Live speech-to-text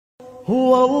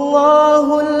هو الله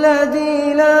الذي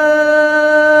لا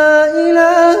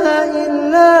إله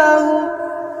إلا هو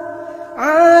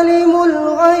عالم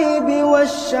الغيب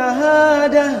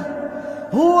والشهادة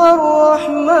هو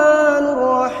الرحمن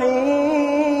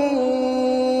الرحيم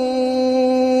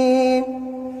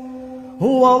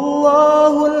هو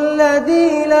الله الذي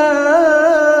لا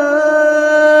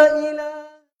إله.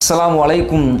 அஸ்ஸலாமு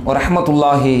அலைக்கும்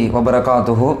வரஹ்மத்துல்லாஹி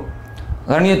வபரகாத்துஹு.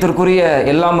 கண்ணியத்திற்குரிய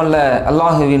எல்லாமல்ல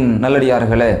அல்லாஹுவின்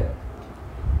நல்லடியார்களே,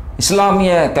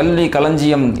 இஸ்லாமிய கல்வி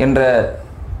களஞ்சியம் என்ற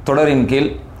தொடரின் கீழ்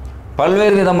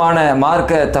பல்வேறு விதமான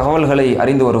மார்க்க தகவல்களை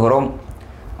அறிந்து வருகிறோம்.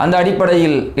 அந்த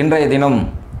அடிப்படையில் இன்றைய தினம்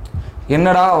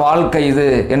என்னடா வாழ்க்கை இது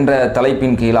என்ற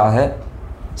தலைப்பின் கீழாக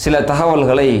சில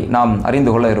தகவல்களை நாம்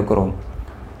அறிந்து கொள்ள இருக்கிறோம்.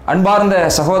 அன்பார்ந்த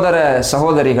சகோதர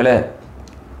சகோதரிகளே,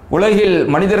 உலகில்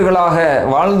மனிதர்களாக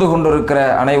வாழ்ந்து கொண்டிருக்கிற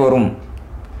அனைவரும்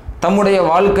தம்முடைய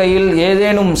வாழ்க்கையில்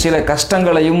ஏதேனும் சில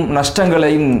கஷ்டங்களையும்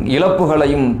நஷ்டங்களையும்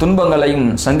இழப்புகளையும் துன்பங்களையும்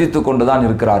சந்தித்து கொண்டுதான்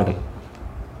இருக்கிறார்கள்.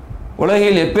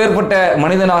 உலகில் எப்பேற்பட்ட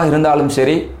மனிதனாக இருந்தாலும்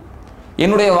சரி,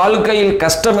 என்னுடைய வாழ்க்கையில்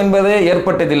கஷ்டம் என்பதே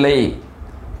ஏற்பட்டதில்லை,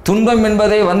 துன்பம்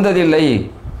என்பதே வந்ததில்லை,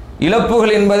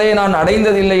 இழப்புகள் என்பதை நான்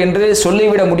அடைந்ததில்லை என்று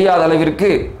சொல்லிவிட முடியாத அளவிற்கு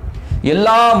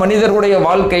எல்லா மனிதர்களுடைய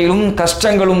வாழ்க்கையிலும்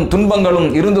கஷ்டங்களும் துன்பங்களும்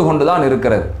இருந்து கொண்டுதான்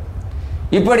இருக்கிறது.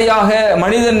 இப்படியாக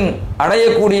மனிதன்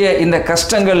அடையக்கூடிய இந்த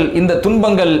கஷ்டங்கள், இந்த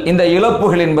துன்பங்கள், இந்த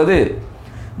இழப்புகள் என்பது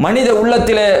மனித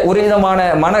உள்ளத்திலே ஒரு விதமான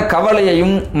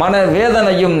மனக்கவலையையும்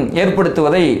மனவேதனையும்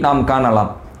ஏற்படுத்துவதை நாம் காணலாம்.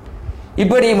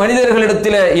 இப்படி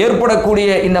மனிதர்களிடத்தில் ஏற்படக்கூடிய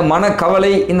இந்த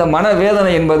மனக்கவலை, இந்த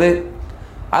மனவேதனை என்பது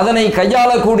அதனை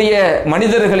கையாளக்கூடிய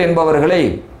மனிதர்கள் என்பவர்களை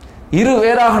இரு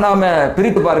வேறாக நாம்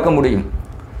பிரித்து பார்க்க முடியும்.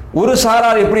 ஒரு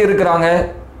சாரார் எப்படி இருக்கிறாங்க,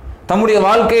 தம்முடைய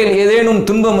வாழ்க்கையில் ஏதேனும்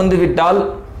துன்பம் வந்துவிட்டால்,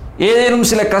 ஏதேனும்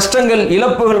சில கஷ்டங்கள்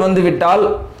இழப்புகள் வந்துவிட்டால்,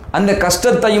 அந்த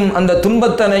கஷ்டத்தையும் அந்த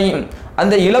துன்பத்தனையும்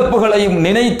அந்த இழப்புகளையும்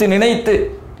நினைத்து நினைத்து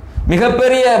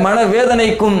மிகப்பெரிய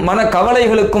மனவேதனைக்கும்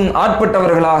மனக்கவலைகளுக்கும்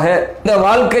ஆட்பட்டவர்களாக இந்த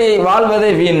வாழ்க்கையை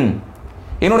வாழ்வதே வீண்,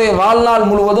 என்னுடைய வாழ்நாள்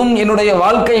முழுவதும் என்னுடைய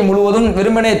வாழ்க்கை முழுவதும்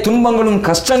வெறுமனே துன்பங்களும்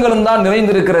கஷ்டங்களும் தான்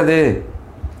நிறைந்திருக்கிறது,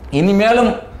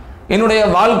 இனிமேலும் என்னுடைய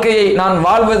வாழ்க்கையை நான்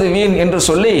வாழ்வது வீண் என்று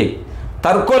சொல்லி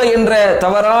தற்கொலை என்ற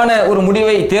தவறான ஒரு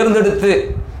முடிவை தேர்ந்தெடுத்து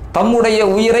தம்முடைய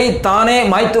உயிரை தானே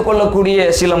மாய்த்து கொள்ளக்கூடிய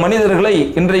சில மனிதர்களை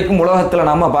இன்றைக்கும் உலகத்தில்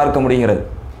நாம் பார்க்க முடிகிறது.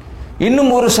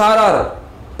 இன்னும் ஒரு சாரார்,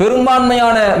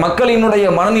 பெரும்பான்மையான மக்களினுடைய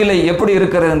மனநிலை எப்படி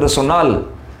இருக்கிறது என்று சொன்னால்,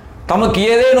 தமக்கு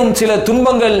ஏதேனும் சில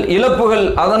துன்பங்கள் இழப்புகள்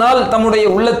அதனால் தம்முடைய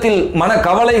உள்ளத்தில்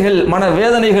மனக்கவலைகள்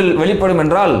மனவேதனைகள் வெளிப்படும்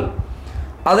என்றால்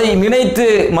அதை நினைத்து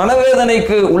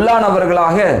மனவேதனைக்கு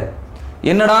உள்ளானவர்களாக,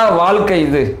 என்னடா வாழ்க்கை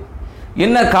இது,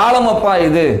 என்ன காலம் அப்பா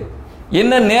இது,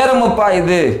 என்ன நேரம் அப்பா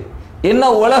இது, என்ன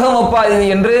உலகம் அப்பா இது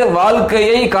என்று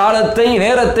வாழ்க்கையை காலத்தை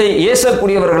நேரத்தை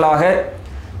ஏசக்கூடியவர்களாக,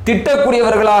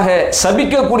 திட்டக்கூடியவர்களாக,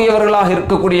 சபிக்கக்கூடியவர்களாக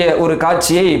இருக்கக்கூடிய ஒரு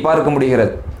காட்சியை பார்க்க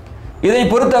முடிகிறது. இதை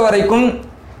பொறுத்த வரைக்கும்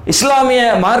இஸ்லாமிய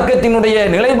மார்க்கத்தினுடைய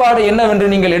நிலைப்பாடு என்னவென்று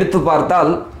நீங்கள் எடுத்து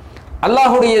பார்த்தால்,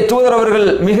 அல்லாஹுடைய தூதர் அவர்கள்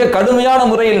மிக கடுமையான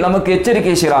முறையில் நமக்கு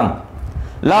எச்சரிக்கை செய்கிறான்.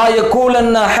 லா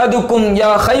யகூலன்ன அஹதுக்கும்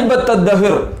யா ஹைபத்தத்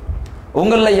தஹர்,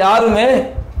 உங்களில் யாருமே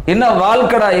என்ன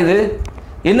வாழ்க்கடா இது,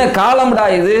 என்ன காலம்டா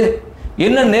இது,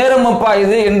 என்ன நேரம் அப்பா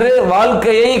இது என்று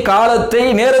வாழ்க்கையை காலத்தை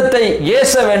நேரத்தை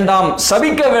ஏச வேண்டாம்,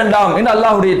 சபிக்க வேண்டாம் என்று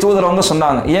அல்லாஹுடைய தூதர் அவங்க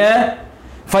சொன்னாங்க. ஏன்?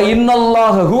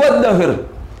 ஃபஇன்னல்லாஹ ஹுவத் தஹர்,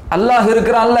 அல்லாஹ்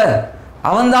இருக்கிறான்ல,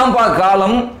 அவன்தான்ப்பா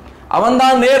காலம்,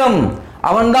 அவன்தான் நேரம்,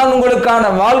 அவன்தான் உங்களுக்கான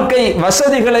வாழ்க்கை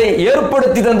வசதிகளை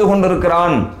ஏற்படுத்தி தந்து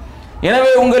கொண்டிருக்கிறான்.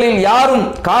 எனவே உங்களில் யாரும்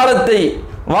காலத்தை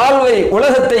வாழ்வை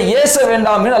உலகத்தை ஏச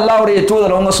வேண்டாம் என்று அல்லாஹ்வுடைய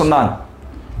தூதர் அவங்க சொன்னாங்க.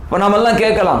 இப்போ நாம எல்லாம்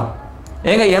கேட்கலாம்,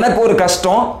 ஏங்க எனக்கு ஒரு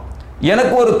கஷ்டம்,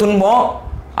 எனக்கு ஒரு துன்பம்,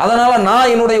 அதனால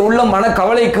நான் என்னுடைய உள்ளம்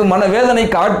மனக்கவலைக்கு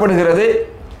மனவேதனைக்கு ஆட்படுகிறது,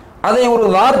 அதை ஒரு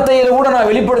வார்த்தையில் கூட நான்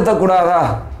வெளிப்படுத்தக்கூடாதா,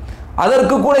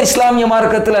 அதற்கு கூட இஸ்லாமிய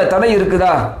மார்க்கத்தில் தடை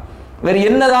இருக்குதா, வேறு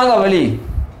என்னதாங்க வழி,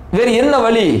 வேறு என்ன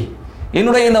வழி,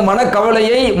 என்னுடைய இந்த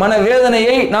மனக்கவலையை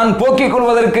மனவேதனையை நான் போக்கிக்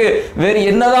கொள்வதற்கு வேறு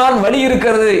என்னதான் வழி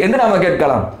இருக்கிறது என்று நாம்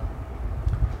கேட்கலாம்.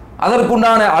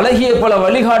 அதற்குண்டான அழகிய பல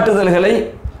வழிகாட்டுதல்களை,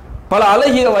 பல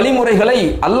அழகிய வழிமுறைகளை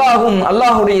அல்லாஹும்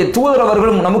அல்லாஹுடைய தூதர்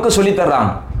அவர்களும் நமக்கு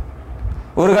சொல்லித்தர்றாங்க.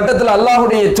 ஒரு கட்டத்தில்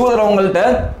அல்லாஹுடைய தூதர் அவங்கள்ட்ட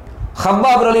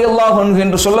ஹப்பாப் ரலியல்லாஹு அன்ஹு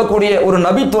என்று சொல்லக்கூடிய ஒரு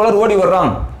நபி தோழர் ஓடி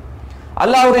வர்றாங்க.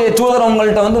 அல்லாஹுடைய தூதர்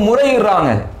அவங்கள்ட்ட வந்து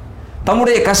முறையிடுறாங்க,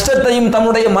 தம்முடைய கஷ்டத்தையும்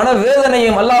தம்முடைய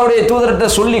மனவேதனையும் அல்லாஹுடைய தூதர்கிட்ட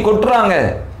சொல்லி கொட்டுறாங்க.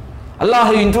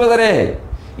 அல்லாஹுவின் தூதரே,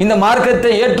 இந்த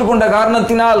மார்க்கத்தை ஏற்றுக்கொண்ட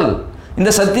காரணத்தினால், இந்த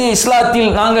சத்திய இஸ்லாத்தில்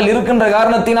நாங்கள் இருக்கின்ற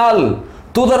காரணத்தினால்,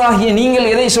 தூதராகிய நீங்கள்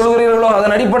எதை சொல்கிறீர்களோ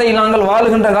அதன் அடிப்படையில் நாங்கள்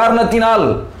வாழுகின்ற காரணத்தினால்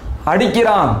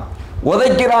அடிக்கிறான்,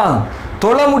 உதைக்கிறான்,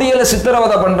 தொழ முடியல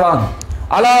சித்திரவதை பண்றான்.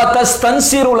 அலா தஸ்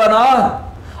தன்சிருலனா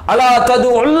அலா தது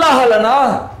ஒல்லாஹலனா,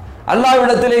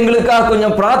 அல்லாஹ்விடத்தில் எங்களுக்காக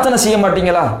கொஞ்சம் பிரார்த்தனை செய்ய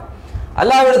மாட்டீங்களா,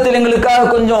 அல்லாஹ்விடத்தில் எங்களுக்காக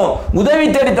கொஞ்சம் உதவி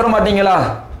தேடி தர மாட்டீங்களா?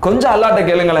 கொஞ்சம் அல்லாஹ்ட்ட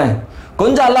கேளுங்களேன்,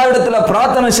 கொஞ்சம் அல்லாஹ்விடத்துல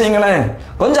பிரார்த்தனை செய்யுங்களேன்,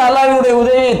 கொஞ்சம் அல்லாஹ்வுடைய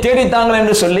உதவியை தேடித்தாங்களேன்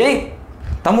என்று சொல்லி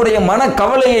தம்முடைய மன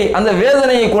கவலையை, அந்த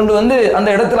வேதனையை கொண்டு வந்து அந்த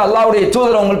இடத்துல அல்லாஹ்வுடைய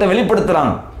தூதர் அவங்கள்ட்ட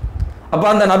வெளிப்படுத்துறாங்க. அப்ப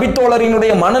அந்த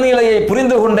நபித்தோழரினுடைய மனநிலையை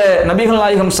புரிந்து கொண்ட நபிகள்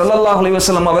நாயகம் ஸல்லல்லாஹு அலைஹி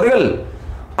வஸல்லம் அவர்கள்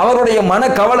அவருடைய மன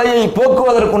கவலையை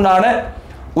போக்குவதற்குண்டான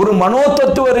ஒரு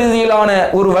மனோதத்துவ ரீதியிலான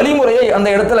ஒரு வழிமுறையை அந்த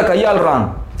இடத்துல கையாளுறாங்க.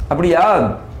 அப்படியா,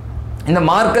 இந்த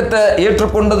மார்க்கத்தை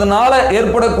ஏற்றுக்கொண்டதுனால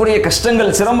ஏற்படக்கூடிய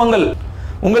கஷ்டங்கள், சிரமங்கள்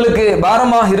உங்களுக்கு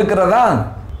பாரமாக இருக்கிறதா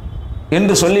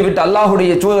என்று சொல்லிவிட்டு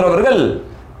அல்லாஹ்வுடைய தூதர் அவர்கள்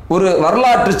ஒரு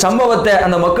வரலாற்று சம்பவத்தை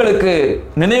அந்த மக்களுக்கு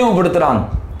நினைவுபடுத்துறாங்க.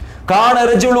 கான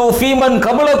ரஜுலு ஃபீமன்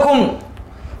கபலக்கும்,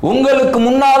 உங்களுக்கு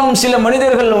முன்னாலும் சில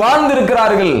மனிதர்கள்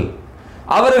வாழ்ந்திருக்கிறார்கள்.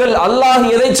 அவர்கள் அல்லாஹ்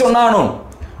எதை சொன்னானோ,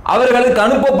 அவர்களுக்கு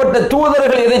அனுப்பப்பட்ட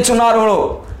தூதர்கள் எதை சொன்னார்களோ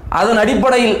அதன்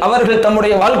அடிப்படையில் அவர்கள்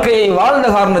தம்முடைய வாழ்க்கையை வாழ்ந்த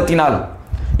காரணத்தினால்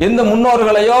எந்த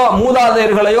முன்னோர்களையோ,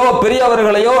 மூதாதையர்களையோ,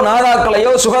 பெரியவர்களையோ,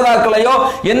 நாதாக்களையோ, சுகதாக்களையோ,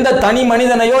 எந்த தனி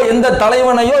மனிதனையோ, எந்த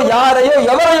தலைவனையோ, யாரையோ,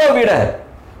 எவரையோ விட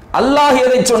அல்லாஹ்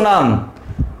எதை சொன்னான்,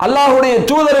 அல்லாஹ்வுடைய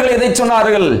தூதர்கள் எதை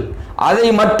சொன்னார்கள், அதை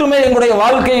மட்டுமே எங்களுடைய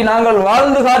வாழ்க்கையை நாங்கள்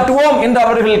வாழ்ந்து காட்டுவோம் என்று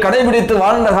அவர்கள் கடைபிடித்து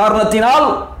வாழ்ந்த காரணத்தினால்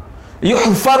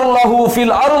யுஃபர் லஹு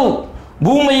ஃபில் அர்ள்,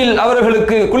 பூமியில்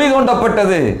அவர்களுக்கு குழி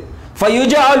தோண்டப்பட்டது.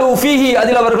 ஃபயுஜஅலு ஃபீஹி,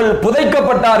 அதில் அவர்கள்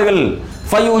புதைக்கப்பட்டார்கள்.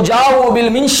 ஃபயுஜாவு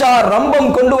பில் மின்ஷார், ரம்பம்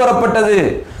கொண்டு வரப்பட்டது.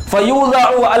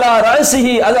 ஃபயூதஉ அலா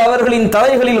ரஅஸிஹி, அது அவர்களின்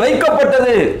தலைகளில்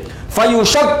வைக்கப்பட்டது.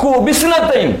 ஃபயுஷக்கு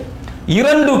பிஸ்னத்தைன்,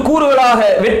 இரண்டு கூறுகளாக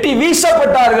வெட்டி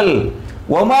வீசப்பட்டார்கள்.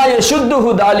 வமா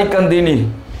யஷுத்துஹு தாலிகன் தீனி,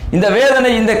 இந்த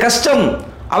வேதனை, இந்த கஷ்டம்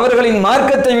அவர்களின்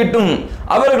மார்க்கத்தை விட்டும்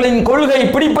அவர்களின் கொள்கை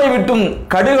பிடிப்பை விட்டும்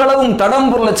கடுகளவும் தடம்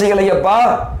பொருள செய்யலையப்பா.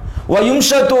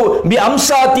 வயும்ஷது பி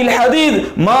அம்சாத்தில் ஹதீத்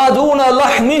மா தூன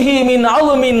லஹ்மிஹி மின்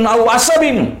அல்மின் அவ்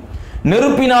அஸபின்,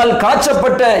 நெருப்பினால்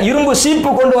காய்ச்சப்பட்ட இரும்பு சீப்பு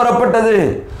கொண்டு வரப்பட்டது.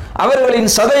 அவர்களின்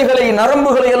சதைகளை,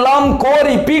 நரம்புகளை எல்லாம்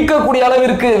கோரி பீக்கக்கூடிய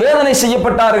அளவிற்கு வேதனை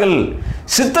செய்யப்பட்டார்கள்,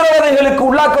 சித்திரவதைகளுக்கு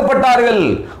உள்ளாக்கப்பட்டார்கள்.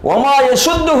 ஒமா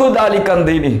யஷுத்துஹு தாலிகன்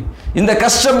தீனி, இந்த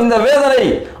கஷ்டம், இந்த வேதனை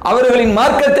அவர்களின்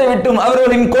மார்க்கத்தை விட்டும்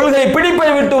அவர்களின் கொள்கை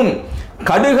பிடிப்பை விட்டும்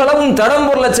கடுகளவும் தடம்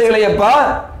பொருள செய்யலையப்பா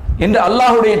என்று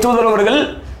அல்லாஹ்வுடைய தூதர் அவர்கள்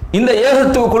இந்த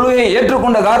ஏகத்துவ கொள்கையை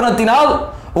ஏற்றுக்கொண்ட காரணத்தினால்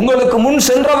உங்களுக்கு முன்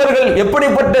சென்றவர்கள்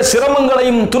எப்படிப்பட்ட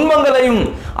சிரமங்களையும் துன்பங்களையும்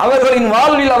அவர்களின்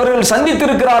வாழ்வில் அவர்கள்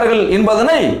சந்தித்திருக்கிறார்கள்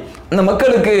என்பதனை அந்த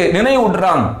மக்களுக்கு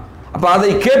நினைவூட்டுறாங்க. அப்ப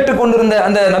அதை கேட்டுக்கொண்டிருந்த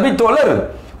அந்த நபித்தோழர்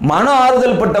மன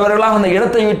ஆறுதல் பட்டவர்களாக அந்த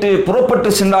இடத்தை விட்டு புறப்பட்டு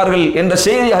சென்றார்கள் என்ற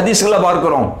செய்தி ஹதீஸ்களை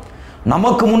பார்க்கிறோம்.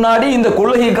 நமக்கு முன்னாடி இந்த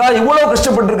கொள்கைக்காக இவ்வளவு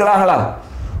கஷ்டப்பட்டிருக்கிறாங்களா,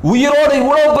 உயிரோடு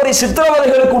இவ்வளவு பெரிய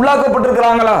சித்திரவதைகளுக்கு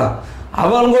உள்ளாக்கப்பட்டிருக்கிறாங்களா,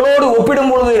 அவங்களோடு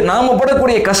ஒப்பிடும் பொழுது நாம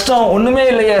படக்கூடிய கஷ்டம் ஒண்ணுமே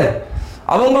இல்லையே,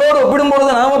 அவங்களோடு ஒப்பிடும்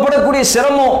பொழுது நாம படக்கூடிய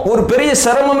சிரமம் ஒரு பெரிய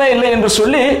சிரமமே இல்லை என்று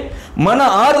சொல்லி மன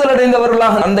ஆறுதல்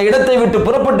அடைந்தவர்களாக அந்த இடத்தை விட்டு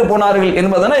புறப்பட்டு போனார்கள்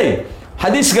என்பதனை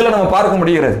ஹதீஸ்களை நம்ம பார்க்க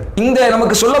முடிகிறது. இந்த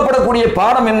நமக்கு சொல்லப்படக்கூடிய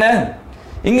பாடம் என்ன?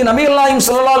 இங்கு நபிகள் நாயகம்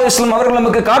ஸல்லல்லாஹு அலைஹி வஸல்லம் அவர்கள்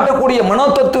நமக்கு காட்டக்கூடிய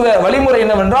மனோதத்துவ வழிமுறை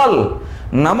என்னவென்றால்,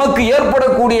 நமக்கு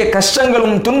ஏற்படக்கூடிய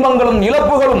கஷ்டங்களும் துன்பங்களும்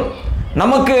இழப்புகளும்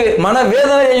நமக்கு மன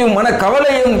வேதனையையும் மன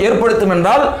கவலையையும் ஏற்படுத்தும்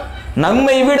என்றால்,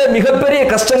 நம்மை விட மிகப்பெரிய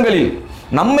கஷ்டங்களில்,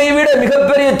 நம்மை விட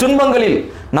மிகப்பெரிய துன்பங்களில்,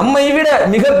 நம்மை விட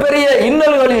மிகப்பெரிய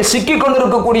இன்னல்களில் சிக்கிக்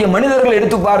கொண்டிருக்கக்கூடிய மனிதர்களை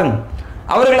எடுத்து பாருங்க.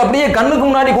 அவர்கள் அப்படியே கண்ணுக்கு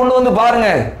முன்னாடி கொண்டு வந்து பாருங்க.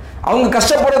 அவங்க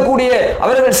கஷ்டப்படக்கூடிய,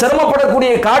 அவர்கள்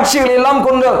சிரமப்படக்கூடிய காட்சிகளை எல்லாம்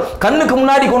கொண்டு கண்ணுக்கு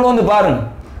முன்னாடி கொண்டு வந்து பாருங்க.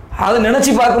 அதை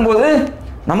நினைச்சு பார்க்கும்போது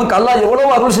நமக்கு அல்லாஹ்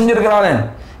எவ்வளவு அருள் செஞ்சிருக்கிறானே,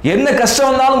 என்ன கஷ்டம்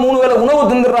வந்தாலும் 3 வேளை உணவு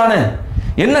தின்னுறானே,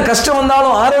 என்ன கஷ்டம்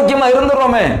வந்தாலும் ஆரோக்கியமா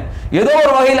இருந்துடுறோமே, ஏதோ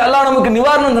ஒரு வகையில் அல்லாஹ் நமக்கு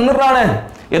நிவாரணம் தந்துடுறானே.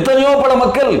 எத்தனையோ பல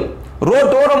மக்கள்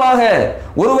ரோட்டோரமாக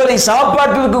ஒருவரை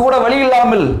சாப்பாட்டிற்கு கூட வழி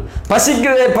இல்லாமல்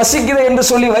பசிக்கிறே என்று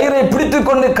சொல்லி வயிறை பிடித்துக்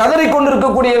கொண்டு கதறிக்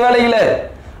கொண்டிருக்கக்கூடிய வேளையில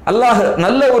அல்லாஹ்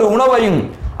நல்ல ஒரு உணவையும்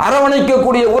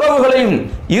அரவணைக்கக்கூடிய உறவுகளையும்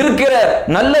இருக்கிற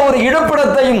நல்ல ஒரு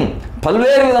இருப்பிடத்தையும்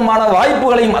பல்வேறு விதமான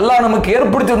வாய்ப்புகளையும் அல்லாஹ் நமக்கு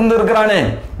ஏற்படுத்தி தந்திருக்கிறானே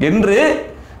என்று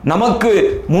நமக்கு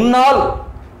முன்னால்,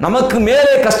 நமக்கு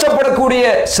மேலே கஷ்டப்படக்கூடிய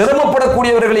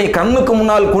சிரமப்படக்கூடியவர்களை கண்ணுக்கு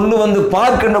முன்னால் கொண்டு வந்து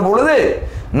பார்க்கின்ற பொழுது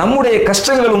நம்முடைய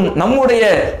கஷ்டங்களும் நம்முடைய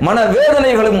மன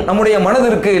வேதனைகளும் நம்முடைய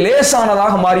மனதிற்கு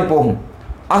லேசானதாக மாறி போகும்.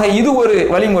 ஆக இது ஒரு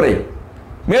வழிமுறை.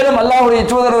 மேலும் அல்லாஹ்வுடைய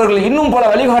தூதரவர்கள் இன்னும் பல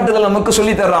வழிகாட்டுதல் நமக்கு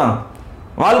சொல்லி தர்றான்.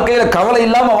 வாழ்க்கையில கவலை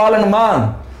இல்லாம வாழணுமா,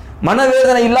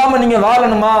 மனவேதனை இல்லாம நீங்க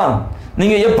வாழணுமா,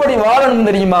 நீங்க எப்படி வாழணும்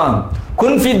தெரியுமா?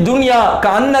 குன்ஃபி துன்யா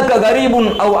கஅன்னக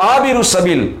கரீபுன் அவ் ஆபிரு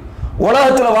சபீல்,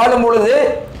 உலகத்துல வாழும் பொழுது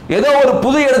ஏதோ ஒரு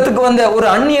புது இடத்துக்கு வந்த ஒரு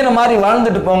அந்நியனை மாதிரி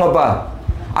வாழ்ந்துட்டு போங்கப்பா,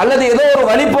 அல்லது ஏதோ ஒரு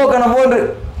வழிபோக்கனை போன்று,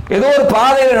 ஏதோ ஒரு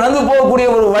பாதையில் நடந்து போகக்கூடிய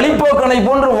ஒரு வழிபோக்கனை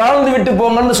போன்று வாழ்ந்து விட்டு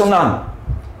போங்கன்னு சொன்னான்.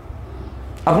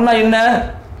 அப்படின்னா என்ன?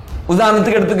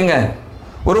 உதாரணத்துக்கு எடுத்துக்கங்க,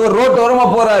 ஒருவர் ரோட்டோரமா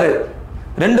போறாரு,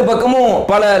 ரெண்டு பக்கமும்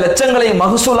பல லட்சங்களை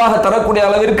மகசூலாக தரக்கூடிய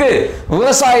அளவிற்கு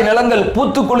விவசாய நிலங்கள்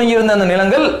பூத்து குலுங்கியிருந்த அந்த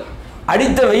நிலங்கள்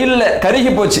அடித்த வெயில்ல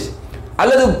கருகி போச்சு,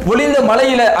 அல்லது பொழிந்த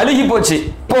மழையில அழுகி போச்சு.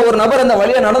 இப்போ ஒரு நபர் அந்த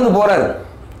வழியா நடந்து போறாரு,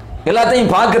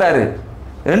 எல்லாத்தையும் பார்க்கிறாரு,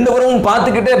 ரெண்டு பேரும்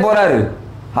பார்த்துக்கிட்டே போறாரு.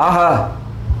 ஆஹா,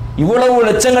 இவ்வளவு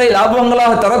லட்சங்களை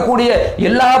லாபங்களாக தரக்கூடிய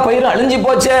எல்லா பயிரும் அழிஞ்சு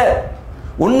போச்சே,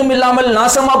 ஒண்ணும் இல்லாமல்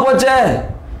நாசமா போச்சே,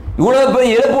 இவ்வளவு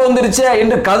பெரிய இழப்பு வந்துருச்சே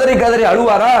என்று கதறி கதறி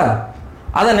அழுவாரா?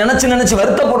 அதை நினைச்சு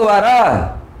வருத்தப்படுவாரா?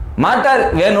 மாட்டார்.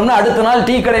 வேணும்னா அடுத்த நாள்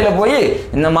டீ கடையில போய்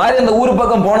இந்த மாதிரி அந்த ஊர்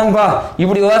பக்கம் போனோம்பா,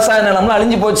 இப்படி விவசாய நிலம்லாம்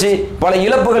அழிஞ்சு போச்சு, பல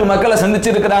இழப்புகள் மக்களை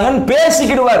சந்திச்சிருக்கிறாங்கன்னு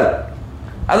பேசிக்கிடுவார்.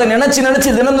 அதை நினைச்சு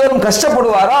தினந்தோறும்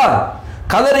கஷ்டப்படுவாரா?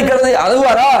 கதறி கதறி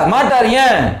அழுவாரா? மாட்டார்.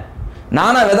 ஏன்?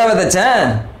 நானா விதை விதைச்சேன்,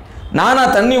 நானா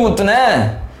தண்ணி ஊத்துனேன்,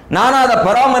 நானா அதை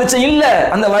பராமரிச்சேன்? இல்ல,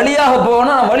 அந்த வழியாக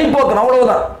போனா நான் வழிபோக்கணும்,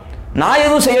 அவ்வளவுதான். நான்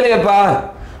எதுவும் செய்யலையப்பா,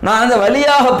 நான் அந்த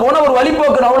வழியாக போன ஒரு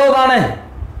வழிபோக்கணும், அவ்வளவுதானே.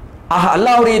 ஆஹா,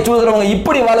 அல்லாஹ்வுடைய தூதர் அவங்க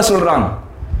இப்படி வாழ சொல்றாங்க.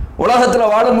 உலகத்துல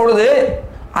வாழும் பொழுது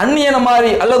அந்நியன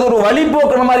மாதிரி அல்லது ஒரு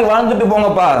வழிபோக்கன மாதிரி வாழ்ந்துட்டு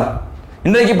போங்கப்பா.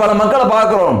 இன்றைக்கு பல மக்களை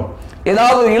பார்க்கிறோம்,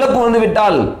 ஏதாவது ஒரு இழப்பு வந்து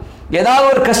விட்டால், ஏதாவது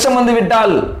ஒரு கஷ்டம் வந்து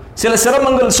விட்டால், சில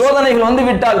சிரமங்கள் சோதனைகள் வந்து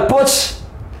விட்டால்,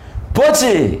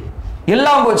 போச்சு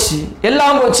எல்லாம் போச்சு,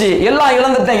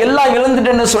 எல்லாம்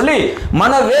இழந்துட்டேன்னு சொல்லி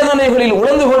மனவேதனைகளில்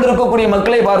உழந்து கொண்டிருக்கக்கூடிய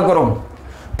மக்களை பார்க்கிறோம்.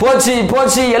 போச்சு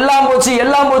எல்லாம்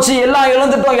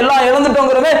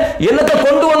இழந்துட்டோங்கிறத என்னத்தை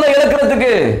கொண்டு வந்த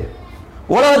இழக்கிறதுக்கு?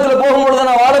 உலகத்துல போகும்பொழுது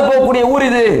நான் வாழ போகக்கூடிய ஊர்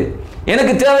இது,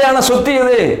 எனக்கு தேவையான சொத்து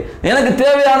இது, எனக்கு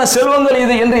தேவையான செல்வங்கள்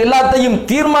இது என்று எல்லாத்தையும்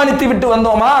தீர்மானித்து விட்டு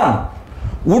வந்தோமா?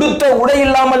 உடுத்த உடை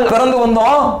இல்லாமல் பிறந்து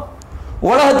வந்தோம்.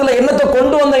 உலகத்துல என்னத்தை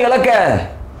கொண்டு வந்த இலக்க?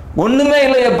 ஒண்ணுமே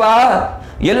இல்லையப்பா.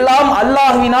 எல்லாம்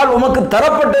அல்லாஹ்வினால் உமக்கு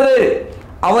தரப்பட்டது.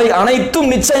 அவை அனைத்தும்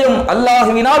நிச்சயம்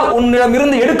அல்லாஹ்வினால்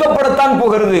உன்னிடமிருந்து எடுக்கப்படத்தான்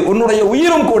போகிறது, உன்னுடைய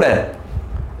உயிரும் கூட.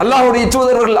 அல்லாஹ்வுடைய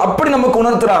தூதர்கள் அப்படி நமக்கு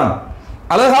உணர்த்துறான்.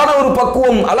 அழகான ஒரு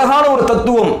பக்குவம், அழகான ஒரு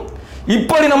தத்துவம்.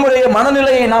 இப்படி நம்முடைய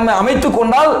மனநிலையை நாம் அமைத்துக்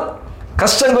கொண்டால்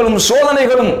கஷ்டங்களும்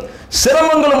சோதனைகளும்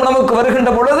சிரமங்களும் நமக்கு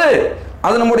வருகின்ற பொழுது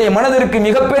அது நம்முடைய மனதிற்கு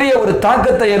மிகப்பெரிய ஒரு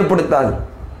தாக்கத்தை ஏற்படுத்தாது.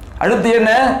 அடுத்து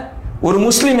என்ன? ஒரு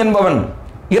முஸ்லிம் என்பவன்,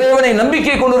 இறைவனை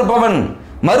நம்பிக்கை கொண்டிருப்பவன்,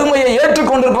 மறுமையை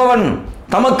ஏற்றுக்கொண்டிருப்பவன்,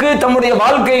 தமக்கு தம்முடைய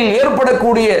வாழ்க்கையில்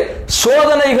ஏற்படக்கூடிய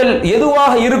சோதனைகள்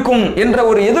எதுவாக இருக்கும் என்ற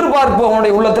ஒரு எதிர்பார்ப்பு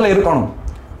அவனுடைய உள்ளத்தில் இருக்கணும்.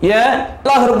 ஏன்?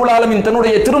 அல்லாஹ் ரப்பல் ஆலமீன்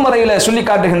தன்னுடைய திருமறையில சொல்லி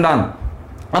காட்டுகின்றான்,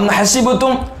 அம்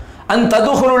ஹஸிபுதும் அன்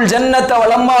ததுகுலுல் ஜன்னத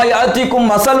வலம்மா யாத்திக்கும்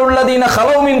மஸலுல்லதீன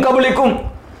கலவ் மின் கப்லிக்கும்.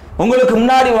 உங்களுக்கு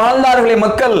முன்னாடி வாழ்ந்தார்களே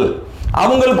மக்கள்,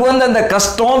 அவங்களுக்கு வந்து அந்த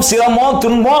கஷ்டம் சிரமம்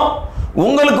துன்பம்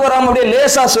உங்களுக்கு வராம அப்படியே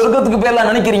லேசா சொர்க்கத்துக்கு போயலாம்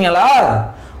நினைக்கிறீங்களா?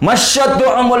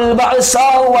 மஷ்ஷத்துஅமுல் பஅஸா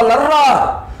வலர்ரா,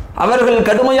 அவர்கள்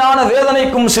கடுமையான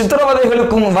வேதனைக்கும்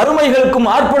சித்திரவதைகளுக்கும் வறுமைகளுக்கும்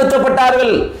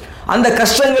ஆட்படுத்தப்பட்டார்கள். அந்த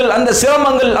கஷ்டங்கள், அந்த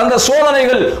சிரமங்கள், அந்த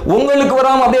சோதனைகள் உங்களுக்கு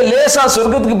வராம அப்படியே லேசா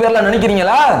சொர்க்கத்துக்கு போயலாம்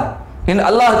நினைக்கிறீங்களா?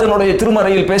 அல்லாஹ் தன்னுடைய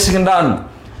திருமறையில் பேசுகின்றான்.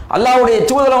 அல்லாஹ்வுடைய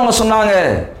தூதர் அவங்க சொன்னாங்க,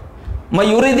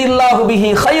 மயுரிதில்லாஹு பிஹி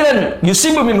கைரன்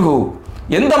யுஸிபு மின்ஹு.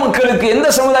 எந்த மக்களுக்கு, எந்த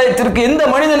சமுதாயத்திற்கு, எந்த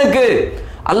மனிதனுக்கு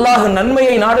அல்லாஹ்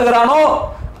நன்மையை நாடுகிறானோ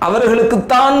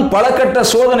அவர்களுக்குத்தான் பல கட்ட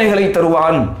சோதனைகளை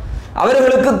தருவான்,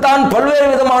 அவர்களுக்குத்தான் பல்வேறு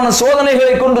விதமான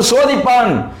சோதனைகளை கொண்டு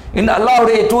சோதிப்பான் என்று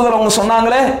அல்லாஹ்வுடைய தூதர் அவங்க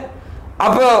சொன்னாங்களே.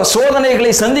 அப்ப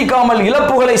சோதனைகளை சந்திக்காமல்,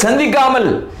 இழப்புகளை சந்திக்காமல்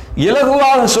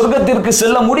இலகுவாக சொர்க்கத்திற்கு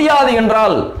செல்ல முடியாது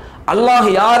என்றால் அல்லாஹ்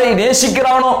யாரை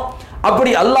நேசிக்கிறானோ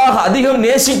அப்படி அல்லாஹ் அதிகம்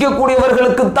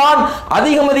நேசிக்கக்கூடியவர்களுக்குத்தான்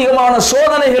அதிகமான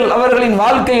சோதனைகள் அவர்களின்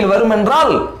வாழ்க்கையில் வரும்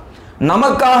என்றால்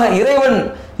நமக்காக இறைவன்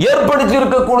ஏற்படுத்தி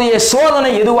இருக்கக்கூடிய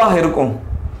சோதனை எதுவாக இருக்கும்?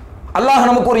 அல்லாஹ்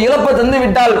நமக்கு ஒரு இழப்பை தந்து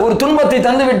விட்டால், ஒரு துன்பத்தை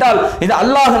தந்து விட்டால், இது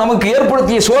அல்லாஹ் நமக்கு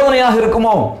ஏற்படுத்திய சோதனையாக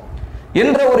இருக்குமோ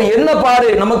என்ற ஒரு எண்ணப்பாடு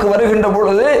நமக்கு வருகின்ற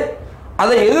பொழுது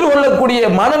அதை எதிர்கொள்ளக்கூடிய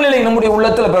மனநிலை நம்முடைய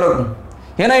உள்ளத்தில் பிறக்கும்.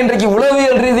 ஏன்னா இன்றைக்கு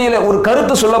உளவியல் ரீதியில் ஒரு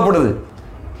கருத்து சொல்லப்படுது,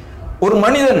 ஒரு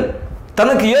மனிதன்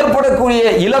தனக்கு ஏற்படக்கூடிய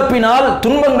இழப்பினால்,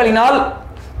 துன்பங்களினால்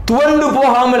துவண்டு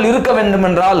போகாமல் இருக்க வேண்டும்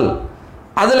என்றால்,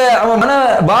 அதுல அவன் மன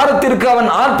பாரத்திற்கு அவன்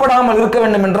ஆட்படாமல் இருக்க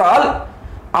வேண்டும் என்றால்,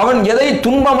 அவன் எதை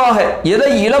துன்பமாக, எதை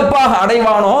இழப்பாக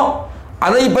அடைவானோ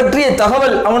அதை பற்றிய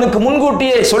தகவல் அவனுக்கு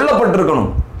முன்கூட்டியே சொல்லப்பட்டிருக்கணும்.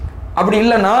 அப்படி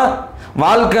இல்லைன்னா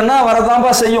வாழ்க்கைன்னா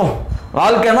வரதான்பா செய்யும்,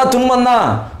 வாழ்க்கைனா துன்பம் தான்,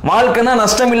 வாழ்க்கைனா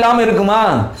நஷ்டம் இல்லாம இருக்குமா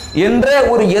என்ற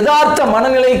ஒரு யதார்த்த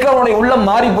மனநிலைக்கு அவனுடைய உள்ளம்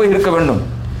மாறி போய் இருக்க வேண்டும்.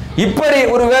 இப்படி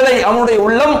ஒருவேளை அவனுடைய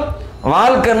உள்ளம்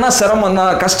வாழ்க்கைன்னா சிரமம்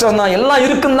தான், கஷ்டம் தான், எல்லாம்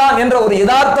இருக்குந்தான் என்ற ஒரு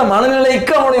யதார்த்த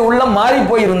மனநிலைக்கு அவனுடைய உள்ளம் மாறி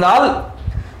போயிருந்தால்,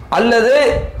 அல்லது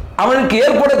அவனுக்கு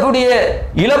ஏற்படக்கூடிய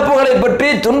இழப்புகளை பற்றி,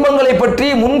 துன்பங்களை பற்றி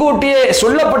முன்கூட்டியே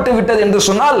சொல்லப்பட்டு விட்டது என்று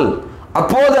சொன்னால்,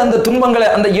 அப்போது அந்த துன்பங்களை,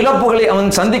 அந்த இழப்புகளை அவன்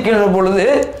சந்திக்கின்ற பொழுது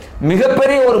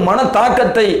மிகப்பெரிய ஒரு மன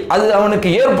தாக்கத்தை அது அவனுக்கு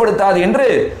ஏற்படுத்தாது என்று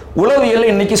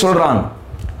உளவியல் இன்னைக்கு சொல்றான்.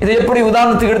 இதை எப்படி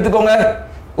உதாரணத்துக்கு எடுத்துக்கோங்க.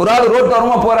 ஒரு ஆள்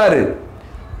ரோட்டோரமா போறாரு,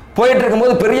 போயிட்டு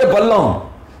இருக்கும்போது பெரிய பள்ளம்,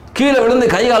 கீழே விழுந்து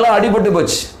கை காலம் அடிபட்டு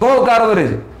போச்சு. கோவக்காரவர்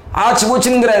ஆச்சு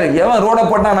பூச்சுங்கிறாரு. எவன் ரோட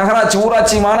போட்டான்? நகராட்சி,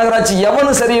 ஊராட்சி, மாநகராட்சி,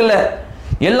 எவனும் சரியில்லை.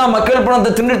 எல்லாம் மக்கள்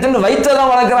பணத்தை தின்னு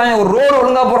வைத்ததான் வளர்க்குறாங்க. ஒரு ரோடு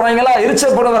ஒழுங்கா போடுறாங்களா,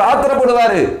 எரிச்சப்படுவார்,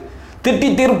 ஆத்திரப்படுவாரு, திட்டி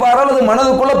தீர்ப்பாரோ அல்லது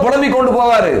மனதுக்குள்ள புலம்பிக் கொண்டு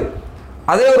போவாரு.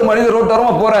 அதே ஒரு மனிதர்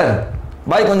ரோட்டோரமா போறாரு,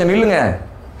 பாய் கொஞ்சம் நில்லுங்க,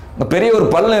 இங்க பெரிய ஒரு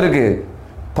பள்ளம் இருக்கு,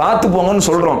 பார்த்து போங்கன்னு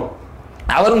சொல்றோம்.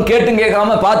 அவரும் கேட்டும்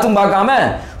கேட்காம பார்த்தும் பார்க்காம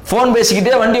போன்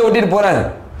பேசிக்கிட்டே வண்டியை ஓட்டிட்டு போறாரு.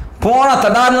 போனா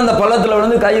தடார்னு அந்த பள்ளத்துல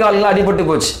விழுந்து கை காலெல்லாம் அடிபட்டு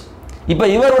போச்சு. இப்ப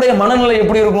இவருடைய மனநிலை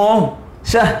எப்படி இருக்கும்?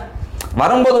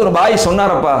 வரும்போது ஒரு பாய்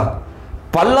சொன்னாரப்பா,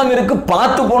 பள்ளம் இருக்கு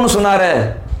பார்த்து போன்னு சொன்னாரு,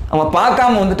 அவன்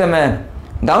பார்க்காம வந்துட்டோமே,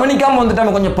 கவனிக்காம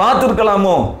வந்துட்டோமே, கொஞ்சம் பார்த்து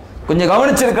இருக்கலாமோ, கொஞ்சம்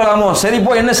கவனிச்சிருக்கலாமோ, சரி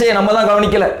போ, என்ன செய்ய, நம்ம தான்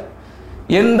கவனிக்கல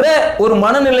என்ற ஒரு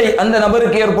மனநிலை அந்த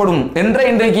நபருக்கு ஏற்படும் என்ற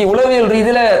இன்றைக்கு உளவியல்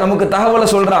ரீதியில நமக்கு தகவலை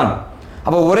சொல்றான்.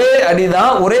 அப்ப ஒரே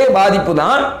அடிதான், ஒரே பாதிப்பு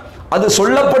தான். அது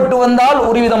சொல்லப்பட்டு வந்தால்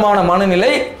ஒரு விதமான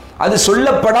மனநிலை, அது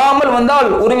சொல்லப்படாமல் வந்தால்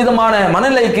ஒரு விதமான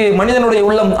மனநிலைக்கு மனிதனுடைய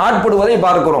உள்ளம் ஆட்படுவதை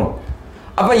பார்க்கிறோம்.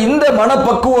 அப்ப இந்த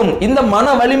மனப்பக்குவம், இந்த மன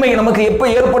வலிமை நமக்கு எப்ப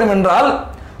ஏற்படும் என்றால்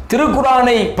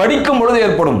திருக்குரானை படிக்கும் பொழுது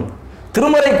ஏற்படும்.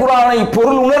 திருமறை குரானை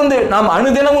பொருள் உணர்ந்து நாம்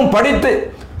அனுதினமும் படித்து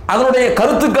அதனுடைய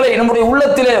கருத்துக்களை நம்முடைய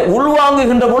உள்ளத்திலே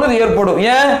உள்வாங்குகின்ற பொழுது ஏற்படும்.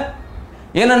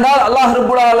 ஏனென்றால் அல்லாஹ்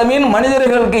ரப்பல் ஆலமீன்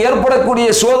மனிதர்களுக்கு ஏற்படக்கூடிய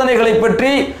சோதனைகளை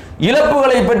பற்றி,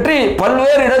 இழப்புகளை பற்றி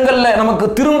பல்வேறு இடங்கள்ல நமக்கு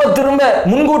திரும்ப திரும்ப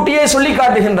முன்கூட்டியே சொல்லி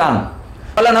காட்டுகின்றான்.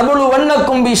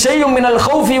 வல்லநபுலுவன்னக்கும் பிஷைஇம் மினல்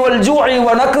ஹௌஃபி வல் ஜூஇ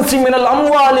வ நக்ஸி மினல்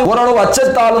அம்வாலி, ஓரளவு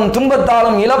அச்சத்தாலும்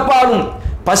துன்பத்தாலும் இழப்பாலும்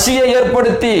பசியை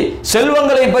ஏற்படுத்தி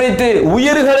செல்வங்களை பறித்து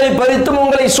உயிர்களை பறித்தும்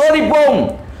உங்களை சோதிப்போம்.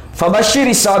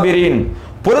 ஃபபஷிரி சாபிரீன்,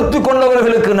 பொறுத்து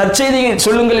கொண்டவர்களுக்கு நற்செய்தி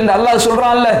சொல்லுங்கள் என்று அல்லாஹ்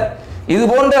சொல்றான்ல. இது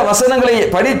போன்ற வசனங்களை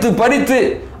படித்து படித்து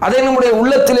அதை நம்முடைய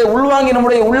உள்ளத்திலே உள்வாங்கி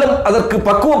நம்முடைய உள்ளம் அதற்கு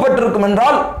பக்குவப்பட்டிருக்கும்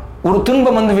என்றால், ஒரு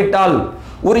துன்பம் வந்து விட்டால்,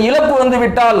 ஒரு இழப்பு வந்து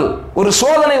விட்டால், ஒரு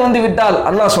சோதனை வந்து விட்டால்,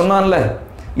 அல்லாஹ் சொன்னான்ல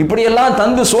இப்படியெல்லாம்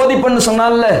தந்து சோதிப்பன்னு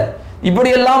சொன்னான்ல,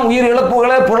 இப்படியெல்லாம் உயிர்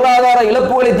இழப்புகளை பொருளாதார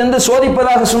இழப்புகளை தந்து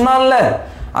சோதிப்பதாக சொன்னான்ல,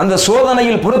 அந்த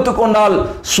சோதனையில் பொறுத்து கொண்டால்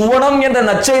சுவனம் என்ற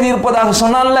நற்செய்தி இருப்பதாக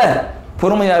சொன்னான்ல,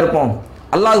 பொறுமையா இருப்போம்.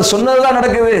 அல்லாஹ் சொன்னதுதான்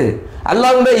நடக்குது,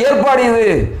 அல்லாஹ்வுடைய ஏற்பாடு இது,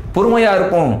 பொறுமையா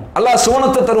இருப்போம், அல்லாஹ்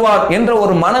சுவனத்தை தருவார் என்ற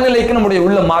ஒரு மனநிலைக்கு நம்முடைய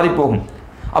உள்ளம் மாறி போகும்.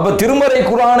 அப்ப திருமறை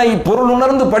குர்ஆனை பொருள்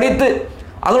உணர்ந்து படித்து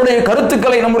அதனுடைய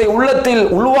கருத்துக்களை நம்முடைய உள்ளத்தில்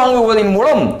உள்வாங்குவதன்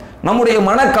மூலம் நம்முடைய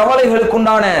மன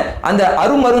கவலைகளுக்குண்டான அந்த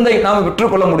அருமருந்தை நாம்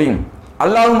பெற்றுக்கொள்ள முடியும்.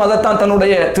 அல்லாஹ்வும் அதைத்தான்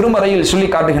தன்னுடைய திருமறையில் சொல்லி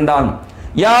காட்டுகின்றான்.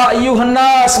 யா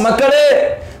அய்யுஹன்னாஸ், மக்களே,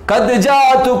 கத்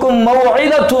ஜாஅத்துக்கும்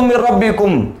மவ்இதத்தும் மிர்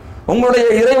ரப்பிக்கும், உங்களுடைய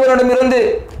இறைவனிடமிருந்து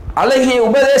அழகிய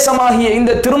உபதேசமாகிய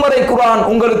இந்த திருமறை குர்ஆன்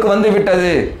உங்களுக்கு வந்து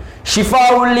விட்டது.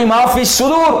 ஷிஃபாஉல் லிமா ஃபிஸ்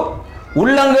சுதூர்,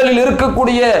 உள்ளங்களில்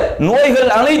இருக்கக்கூடிய நோய்கள்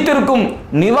அனைத்திற்கும்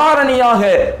நிவாரணியாக,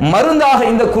 மருந்தாக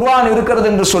இந்த குர்ஆன் இருக்கிறது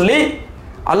என்று சொல்லி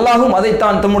அல்லாஹ்வும்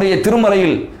அதைத்தான் தம்முடைய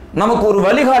திருமறையில் நமக்கு ஒரு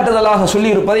வழிகாட்டுதலாக சொல்லி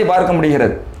இருப்பதை பார்க்க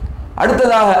முடிகிறது.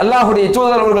 அடுத்ததாக அல்லாஹ்வுடைய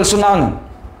தூதர் அவர்கள் சொன்னாங்க,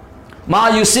 மா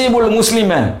யுசீபுல்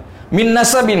முஸ்லிம மின்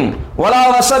நஸபின் வலா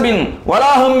வஸபின்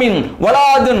வலா ஹம்மின் வலா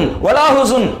அதுன் வலா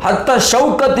ஹுஸுன் ஹத்தா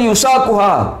ஷௌகத்தி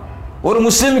யுசாக்குஹா, ஒரு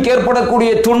முஸ்லிமுக்கு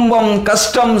ஏற்படக்கூடிய துன்பம்,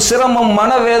 கஷ்டம், சிரமம்,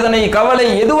 மனவேதனை, கவலை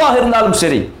எதுவாக இருந்தாலும்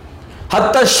சரி,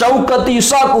 ஹத்த ஷௌகத்தி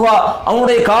யுசாக்குஹா,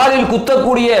 அவனுடைய காலில்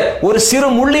குத்தக்கூடிய ஒரு சிறு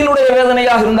முள்ளினுடைய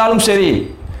வேதனையாக இருந்தாலும் சரி,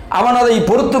 அவன் அதை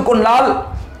பொறுத்து கொண்டால்,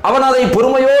 அவன் அதை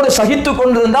பொறுமையோடு சகித்து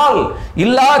கொண்டிருந்தால்,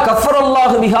 இல்லா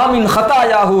கஃபரல்லாஹு பிஹா மின்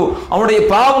ஹதாயாஹு, அவனுடைய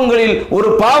பாவங்களில் ஒரு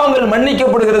பாவங்கள்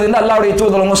மன்னிக்கப்படுகிறது என்று அல்லாஹ்வுடைய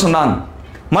தூதர் சொன்னான்.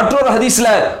 மற்றொரு ஹதீஸ்ல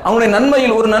அவனுடைய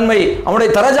நன்மையில் ஒரு நன்மை, அவனுடைய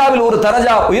தரஜாவில் ஒரு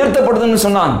தரஜா உயர்த்தப்படுதுன்னு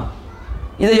சொன்னான்.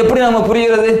 இதை எப்படி நம்ம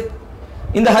புரிகிறது?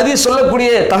 இந்த ஹதீஸ் சொல்லக்கூடிய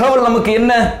தகவல் நமக்கு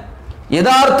என்ன?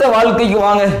 யதார்த்த வாழ்க்கைக்கு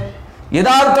வாங்க,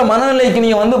 யதார்த்த மனநிலைக்கு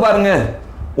நீங்க வந்து பாருங்க.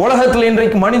 உலகத்தில்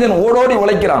இன்றைக்கு மனிதன் ஓடோடி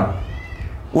உழைக்கிறான்.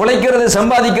 உழைக்கிறது,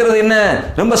 சம்பாதிக்கிறது என்ன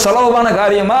ரொம்ப சுலபமான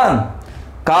காரியமா?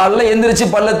 காலைல எந்திரிச்சு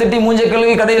பல்ல திட்டி மூஞ்ச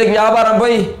கழுவி கடைகளுக்கு வியாபாரம்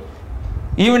போய்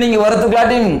ஈவினிங்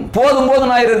வரத்துக்காட்டியும் போதும்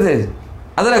போதும் ஆயிடுது.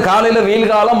 அதில் காலையில்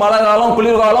வெயில் காலம், மழை காலம்,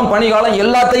 குளிர்காலம், பனிகாலம்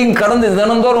எல்லாத்தையும் கடந்து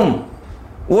தினந்தோறும்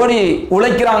ஓடி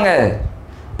உழைக்கிறாங்க.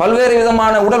 பல்வேறு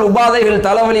விதமான உடல் உபாதைகள்,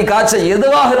 தலைவலி, காய்ச்சல்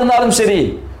எதுவாக இருந்தாலும் சரி,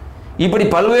 இப்படி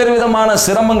பல்வேறு விதமான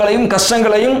சிரமங்களையும்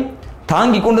கஷ்டங்களையும்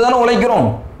தாங்கி கொண்டு தானே உழைக்கிறோம்.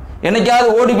 என்னைக்காவது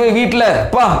ஓடி போய் வீட்டில்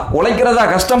பா உழைக்கிறதா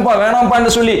கஷ்டம்ப்பா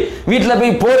வேணாம்ப்பான்னு சொல்லி வீட்டில்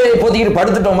போய் போரையை போத்திக்கிட்டு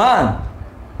படுத்துட்டோமா?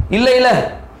 இல்லை இல்லை,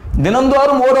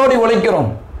 தினந்தோறும் ஓடோடி உழைக்கிறோம்.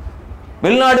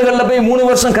 வெளிநாடுகளில் போய் 3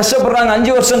 வருஷம் கஷ்டப்படுறாங்க,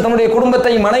 5 வருஷம் தன்னுடைய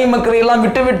குடும்பத்தை, மனைவி மக்களை எல்லாம்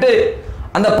விட்டு விட்டு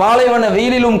அந்த பாலைவன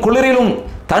வெயிலிலும் குளிரிலும்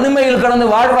தனிமையில் கடந்து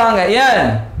வாழ்றாங்க. ஏன்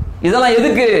இதெல்லாம்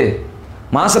எதுக்கு?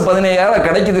 மாசம் 15,000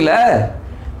 கிடைக்குதுல்ல,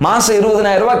 மாசம்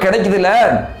 20,000 ரூபாய் கிடைக்குதுல்ல,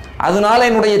 அதனால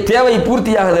என்னுடைய தேவை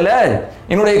பூர்த்தி ஆகுதுல,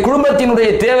 என்னுடைய குடும்பத்தினுடைய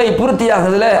தேவை பூர்த்தி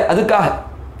ஆகுதுல, அதுக்காக.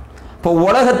 இப்போ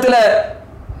உலகத்தில்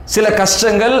சில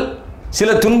கஷ்டங்கள், சில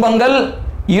துன்பங்கள்,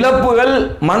 இழப்புகள்,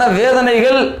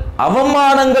 மனவேதனைகள்,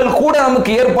 அவமானங்கள் கூட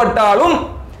நமக்கு ஏற்பட்டாலும்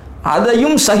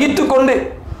அதையும் சகித்து கொண்டு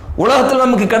உலகத்தில்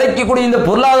நமக்கு கிடைக்கக்கூடிய இந்த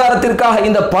பொருளாதாரத்திற்காக,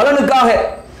 இந்த பலனுக்காக,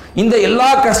 இந்த எல்லா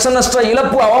கஷ்ட நஷ்ட,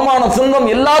 இழப்பு, அவமான, துன்பம்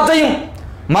எல்லாத்தையும்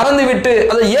மறந்துவிட்டு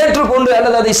அதை ஏற்றுக்கொண்டு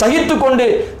அல்லது அதை சகித்து கொண்டு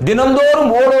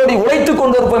தினந்தோறும் ஓடோடி உழைத்துக்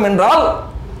கொண்டிருப்போம் என்றால்,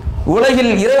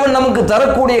 உலகில் இறைவன் நமக்கு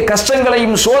தரக்கூடிய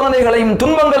கஷ்டங்களையும் சோதனைகளையும்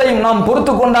துன்பங்களையும் நாம்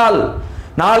பொறுத்து கொண்டால்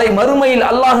நாளை மறுமையில்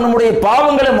அல்லாஹ் நம்முடைய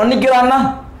பாவங்களை மன்னிக்கிறான்னா,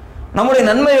 நம்முடைய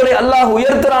நன்மைகளை அல்லாஹ்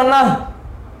உயர்த்துறான்னா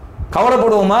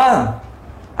கவலைப்படுவோமா?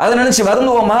 அதை நினைச்சு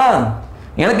வருந்துவோமா?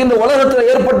 எனக்கு இந்த உலகத்தில்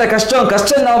ஏற்பட்ட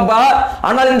கஷ்டம் தான்ப்பா,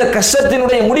 ஆனால் இந்த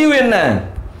கஷ்டத்தினுடைய முடிவு என்ன,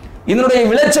 இதனுடைய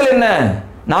விளைச்சல் என்ன?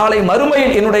 நாளை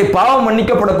மறுமையில் என்னுடைய பாவம்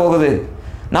மன்னிக்கப்பட போகுது,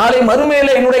 நாளை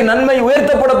மறுமையில் என்னுடைய நன்மை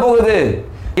உயர்த்தப்பட போகுது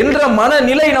என்ற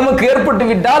மனநிலை நமக்கு ஏற்பட்டு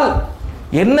விட்டால்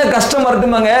என்ன கஷ்டம்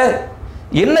வரட்டுமாங்க,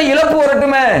 என்ன இழப்பு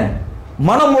வரட்டுமே,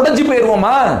 மனம் உடைஞ்சு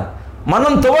போயிடுவோமா?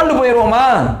 மனம் துவண்டு போயிடுவோமா?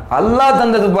 அல்லாஹ்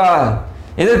தந்ததுப்பா,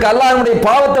 இதற்கு அல்லாஹ் என்னுடைய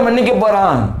பாவத்தை மன்னிக்க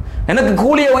போறான், எனக்கு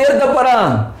கூலியை உயர்த்த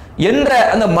போறான் என்ற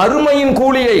அந்த மறுமையின்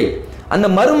கூலியை, அந்த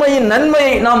மறுமையின்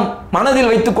நன்மையை நாம் மனதில்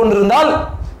வைத்துக் கொண்டிருந்தால்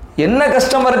என்ன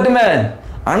கஷ்டம் வரட்டுமே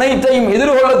அனைத்தையும்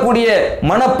எதிர்கொள்ளக்கூடிய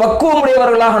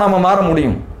மனப்பக்குவமுடையவர்களாக நாம் மாற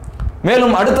முடியும்.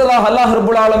 மேலும் அடுத்ததாக அல்லாஹ்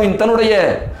ரப்புல் ஆலமீன் தன்னுடைய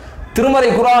திருமறை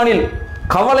குர்ஆனில்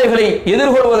கவலைகளை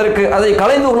எதிர்கொள்வதற்கு, அதை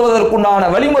களைந்து கொள்வதற்குண்டான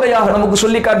வழிமுறையாக நமக்கு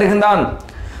சொல்லி காட்டுகின்றான்.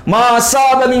 மா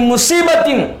அஸாப மின்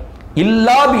முஸீபத்தின்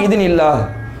இல்லா பிஇذனில்லாஹ்.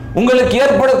 உங்களுக்கு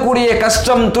ஏற்படக்கூடிய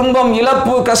கஷ்டம், துன்பம்,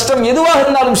 இழப்பு, கஷ்டம் எதுவாக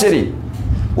இருந்தாலும் சரி,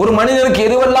 ஒரு மனிதனுக்கு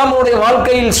எதுவெல்லாம் அவருடைய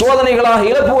வாழ்க்கையில் சோதனைகளாக,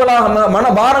 இழப்புகளாக,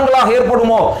 மனபாரங்களாக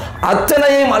ஏற்படுமோ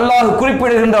அத்தனையும் அல்லாஹ்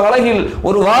குறிப்பிடுகின்ற வகையில்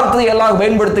ஒரு வார்த்தையை அல்லாஹ்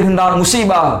பயன்படுத்துகின்றான்,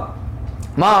 முசீபா.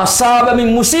 மா அஸாப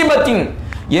மின் முஸீபத்தின்,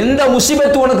 எந்த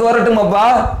முசீபத்து உனக்கு வரட்டும் அப்பா,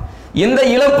 எந்த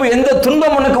இழப்பு, எந்த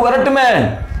துன்பம் உனக்கு வரட்டுமே,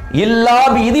 இல்லா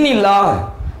பிஇذனில்லாஹ்,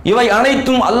 இவை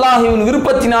அனைத்தும் அல்லாஹ்வின்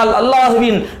விருப்பத்தினால்,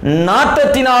 அல்லாஹ்வின்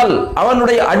நாட்டத்தினால்,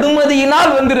 அவனுடைய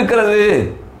அனுமதியினால் வந்திருக்கிறது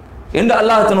என்று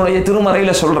அல்லாஹ் தன்னுடைய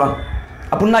திருமறையில சொல்றான்.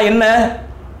 அப்படின்னா என்ன,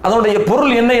 அதனுடைய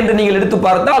பொருள் என்ன என்று நீங்கள் எடுத்து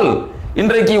பார்த்தால்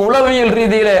இன்றைக்கு உளவியல்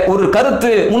ரீதியில ஒரு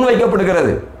கருத்து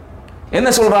முன்வைக்கப்படுகிறது. என்ன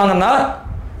சொல்றாங்கன்னா,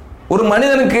 ஒரு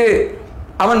மனிதனுக்கு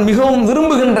அவன் மிகவும்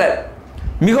விரும்புகின்ற,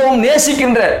 மிகவும்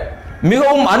நேசிக்கின்ற,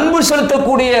 மிகவும் அன்பு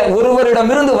செலுத்தக்கூடிய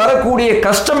ஒருவரிடமிருந்து வரக்கூடிய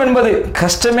கஷ்டம் என்பது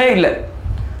கஷ்டமே இல்லை,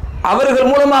 அவர்கள்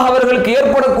மூலமாக அவர்களுக்கு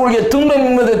ஏற்படக்கூடிய துன்பம்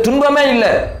என்பது துன்பமே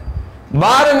இல்லை,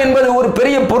 பாரம் என்பது ஒரு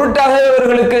பெரிய பொருட்டாக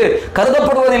அவர்களுக்கு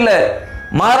கருதப்படுவதில்லை,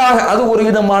 மாறாக அது ஒரு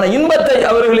விதமான இன்பத்தை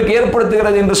அவர்களுக்கு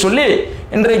ஏற்படுத்துகிறது என்று சொல்லி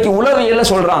இன்றைக்கு உளவியல்ல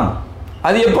சொல்றாங்க.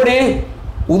 அது எப்படி?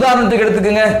 உதாரணத்துக்கு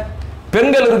எடுத்துக்கங்க,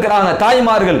 பெண்கள் இருக்கிறாங்க,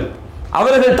 தாய்மார்கள்,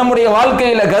 அவர்கள் தம்முடைய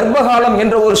வாழ்க்கையில கர்ப்பகாலம்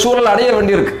என்ற ஒரு சூழல் அடைய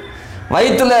வேண்டியிருக்கு.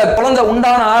 வயிற்றுல குழந்தை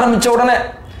உண்டான ஆரம்பிச்ச உடனே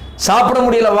சாப்பிட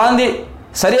முடியல, வாந்தி,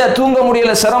 சரியா தூங்க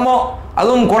முடியல, சிரமம்,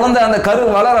 அதுவும் குழந்தை அந்த கரு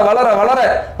வளர வளர வளர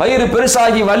வயிறு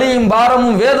பெருசாகி வலியும்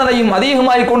பாரமும் வேதனையும்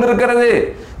அதிகமாகி கொண்டிருக்கிறது.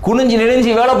 குனிஞ்சு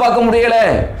நெளிஞ்சு வேலை பார்க்க முடியல,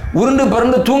 உருண்டு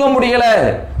பரண்டு தூங்க முடியல,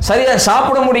 சரியா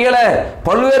சாப்பிட முடியல,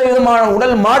 பல்வேறு விதமான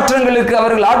உடல் மாற்றங்களுக்கு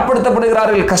அவர்கள்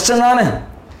ஆட்படுத்தப்படுகிறார்கள். கஷ்டம் தானே,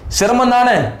 சிரமம்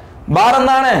தானே, பாரம்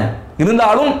தானே.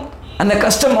 இருந்தாலும் அந்த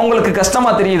கஷ்டம் அவங்களுக்கு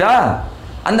கஷ்டமா தெரியுதா?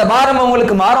 அந்த பாரம்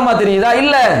அவங்களுக்கு மாறமா தெரியுதா?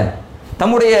 இல்ல.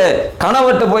 தம்முடைய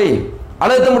கணவர்கிட்ட போய்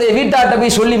அல்லது தம்முடைய வீட்டாட்ட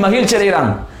போய் சொல்லி மகிழ்ச்சி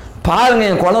அடைகிறாங்க, பாருங்க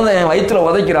என் குழந்தை என் வயிற்றுல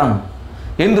உதைக்கிறாங்க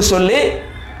என்று சொல்லி,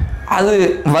 அது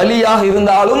வலியாக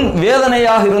இருந்தாலும்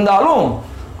வேதனையாக இருந்தாலும்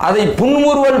அதை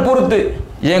புன்முறுவல் பொறுத்து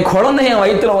என் குழந்தை என்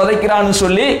வயிற்றுல உதைக்கிறான்னு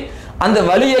சொல்லி அந்த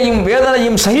வலியையும்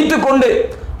வேதனையும் சகித்து கொண்டு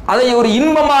அதை ஒரு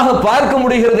இன்பமாக பார்க்க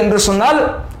முடிகிறது என்று சொன்னால்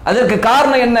அதற்கு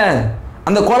காரணம் என்ன?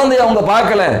 அந்த குழந்தைய அவங்க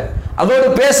பார்க்கல, அதோடு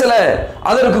பேசல,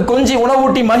 அதற்கு கொஞ்சி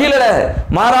உணவூட்டி மகிழல,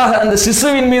 மாறாக அந்த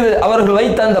சிசுவின் மீது அவர்கள்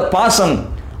வைத்த அந்த பாசம்,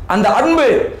 அந்த அன்பு,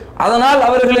 அதனால்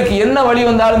அவர்களுக்கு என்ன வழி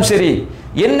வந்தாலும் சரி,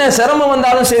 என்ன சிரமம்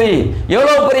வந்தாலும் சரி,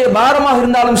 எவ்வளவு பெரிய பாரமாக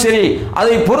இருந்தாலும் சரி,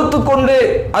 அதை பொறுத்து கொண்டு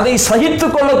அதை சகித்து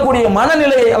கொள்ளக்கூடிய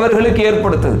மனநிலையை அவர்களுக்கு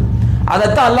ஏற்படுத்துது.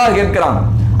 அதைத்தான் அல்லாஹ் கேட்கிறான்,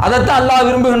 அதைத்தான் அல்லாஹ்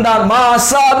விரும்புகின்றான். மா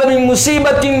அஸாப மின்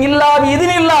முஸீபத்தின் இல்லா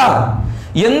பிஇذனில்லாஹ்.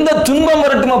 எந்த துன்பம்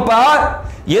வரட்டுமப்பா,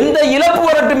 எந்த இழப்பு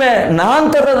வரட்டுமே, நான்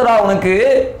தர்றதுடா உனக்கு,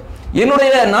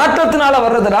 என்னுடைய நாட்டத்தினால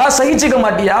வர்றதுடா, சகிச்சுக்க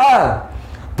மாட்டியா,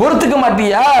 பொறுத்துக்க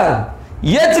மாட்டியா,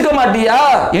 ஏற்றுக்க மாட்டியா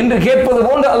என்று கேட்பது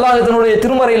போன்று அல்லாஹ் தன்னுடைய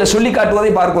திருமறையில சொல்லி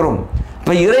காட்டுவதை பார்க்கிறோம்.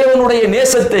 இப்ப இறைவனுடைய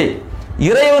நேசத்தை,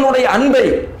 இறைவனுடைய அன்பை,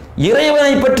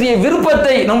 இறைவனை பற்றிய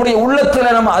விருப்பத்தை நம்முடைய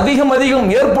உள்ளத்துல நம்ம அதிகம் அதிகம்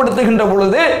ஏற்படுத்துகின்ற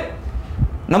பொழுது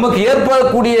நமக்கு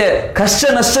ஏற்படக்கூடிய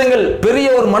கஷ்ட நஷ்டங்கள் பெரிய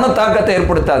ஒரு மன தாக்கத்தை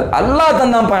ஏற்படுத்தாது. அல்லாஹ்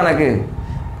தந்தான்ப்பா எனக்கு,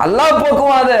 அல்லாஹ்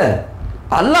போக்குவாத,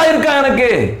 அல்லாஹ் இருக்கா எனக்கு,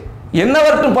 என்ன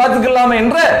வரட்டும் பார்த்துக்கலாமே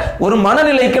என்ற ஒரு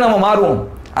மனநிலைக்கு நம்ம மாறுவோம்.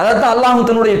 அதைத்தான் அல்லாஹ்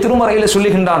தன்னுடைய திருமறையில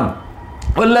சொல்லுகின்றான்.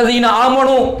 வல்லதீன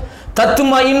ஆமனு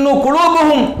தத்மஇன்னு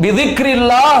குலூபுஹும்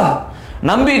பிதிக்ரில்லாஹ்.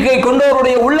 நம்பிக்கை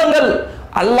கொண்டவருடைய உள்ளங்கள்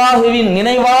அல்லாஹுவின்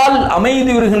நினைவால்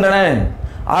அமைதி வருகின்றன.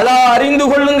 அலா அறிந்து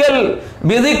கொள்ளுங்கள்,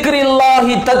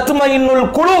 பிதிக்ரில்லாஹி தத்மைனுல்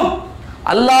குலூப்,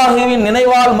 அல்லாஹுவின்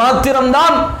நினைவால்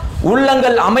மாத்திரம்தான்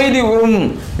உள்ளங்கள் அமைதி வரும்,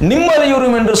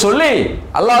 நிம்மதியுறும் என்று சொல்லி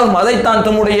அல்லாஹ் அதைத்தான்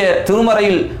தம்முடைய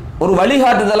திருமறையில் ஒரு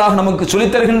வழிகாட்டுதலாக நமக்கு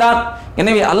சொல்லித் தருகின்றான்.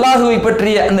 எனவே அல்லாஹுவை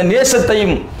பற்றிய அந்த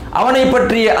நேசத்தையும் அவனை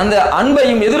பற்றிய அந்த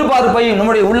அன்பையும் எதிர்பார்ப்பையும்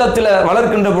நம்முடைய உள்ளத்தில்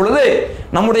வளர்க்கின்ற பொழுது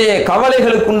நம்முடைய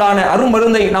கவலைகளுக்குண்டான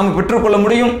அருமருந்தை நாம் பெற்றுக்கொள்ள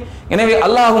முடியும். எனவே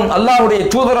அல்லாஹும் அல்லாஹுடைய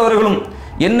தூதரவர்களும்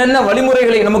என்னென்ன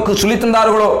வழிமுறைகளை நமக்கு சொல்லித்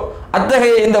தந்தார்களோ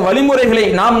அத்தகைய இந்த வழிமுறைகளை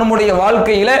நாம் நம்முடைய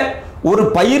வாழ்க்கையில ஒரு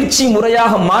பயிற்சி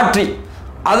முறையாக மாற்றி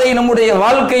அதை நம்முடைய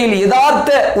வாழ்க்கையில்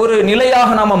யதார்த்த ஒரு நிலையாக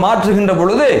நாம் மாற்றுகின்ற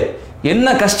பொழுது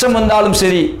என்ன கஷ்டம் வந்தாலும்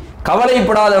சரி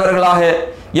கவலைப்படாதவர்களாக,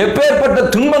 எப்பேற்பட்ட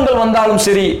துன்பங்கள் வந்தாலும்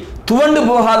சரி துவண்டு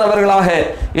போகாதவர்களாக,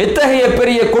 எத்தகைய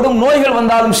பெரிய கொடும் நோய்கள்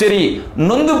வந்தாலும் சரி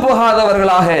நொந்து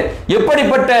போகாதவர்களாக,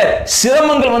 எப்படிப்பட்ட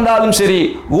சிரமங்கள் வந்தாலும் சரி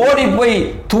ஓடி போய்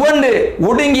துவண்டு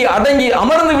ஒடுங்கி அடங்கி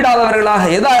அமர்ந்து விடாதவர்களாக,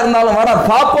 எதா இருந்தாலும் வர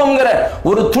பார்ப்போங்கிற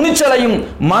ஒரு துணிச்சலையும்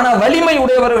மன வலிமை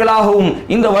உடையவர்களாகவும்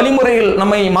இந்த வழிமுறைகள்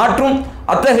நம்மை மாற்றும்.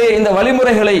 அத்தகைய இந்த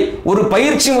வழிமுறைகளை ஒரு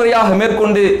பயிற்சி முறையாக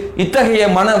மேற்கொண்டு இத்தகைய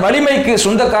மன வலிமைக்கு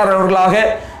சொந்தக்காரர்களாக,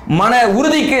 மன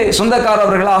உறுதிக்கு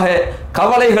சொந்தக்காரர்களாக,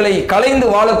 கவலைகளை களைந்து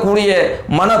வாழக்கூடிய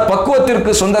மன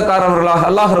பக்குவத்திற்கு சொந்தக்காரர்களாக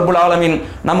அல்லாஹ் ரப்புல் ஆலமீன்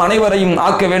நம் அனைவரையும்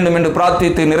ஆக்க வேண்டும் என்று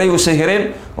பிரார்த்தித்து நிறைவு செய்கிறேன்.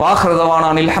 வாஹிரு தவானா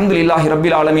அல்ஹம்துலில்லாஹி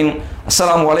ரப்பில் ஆலமீன்.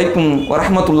 அஸ்ஸலாமு அலைக்கும்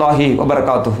வரஹ்மத்துல்லாஹி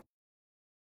வபரகாத்துஹு.